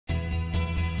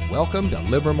Welcome to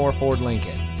Livermore Ford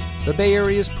Lincoln, the Bay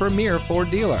Area's premier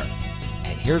Ford dealer.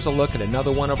 And here's a look at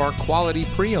another one of our quality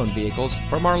pre-owned vehicles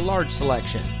from our large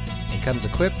selection. It comes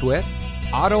equipped with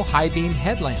auto high beam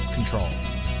headlamp control,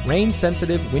 rain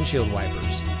sensitive windshield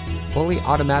wipers, fully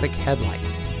automatic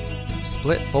headlights,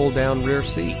 split fold down rear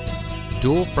seat,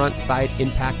 dual front side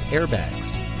impact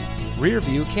airbags, rear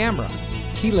view camera,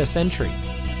 keyless entry,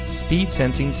 speed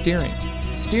sensing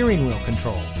steering wheel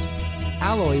controls,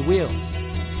 alloy wheels,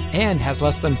 and has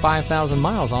less than 5,000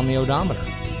 miles on the odometer.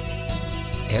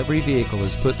 Every vehicle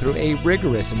is put through a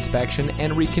rigorous inspection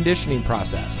and reconditioning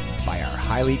process by our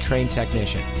highly trained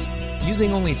technicians,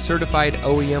 using only certified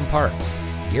OEM parts,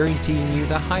 guaranteeing you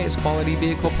the highest quality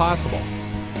vehicle possible.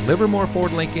 Livermore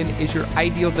Ford Lincoln is your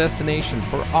ideal destination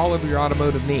for all of your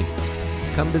automotive needs.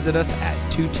 Come visit us at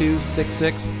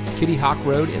 2266 Kittyhawk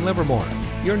Road in Livermore.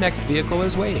 Your next vehicle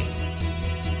is waiting.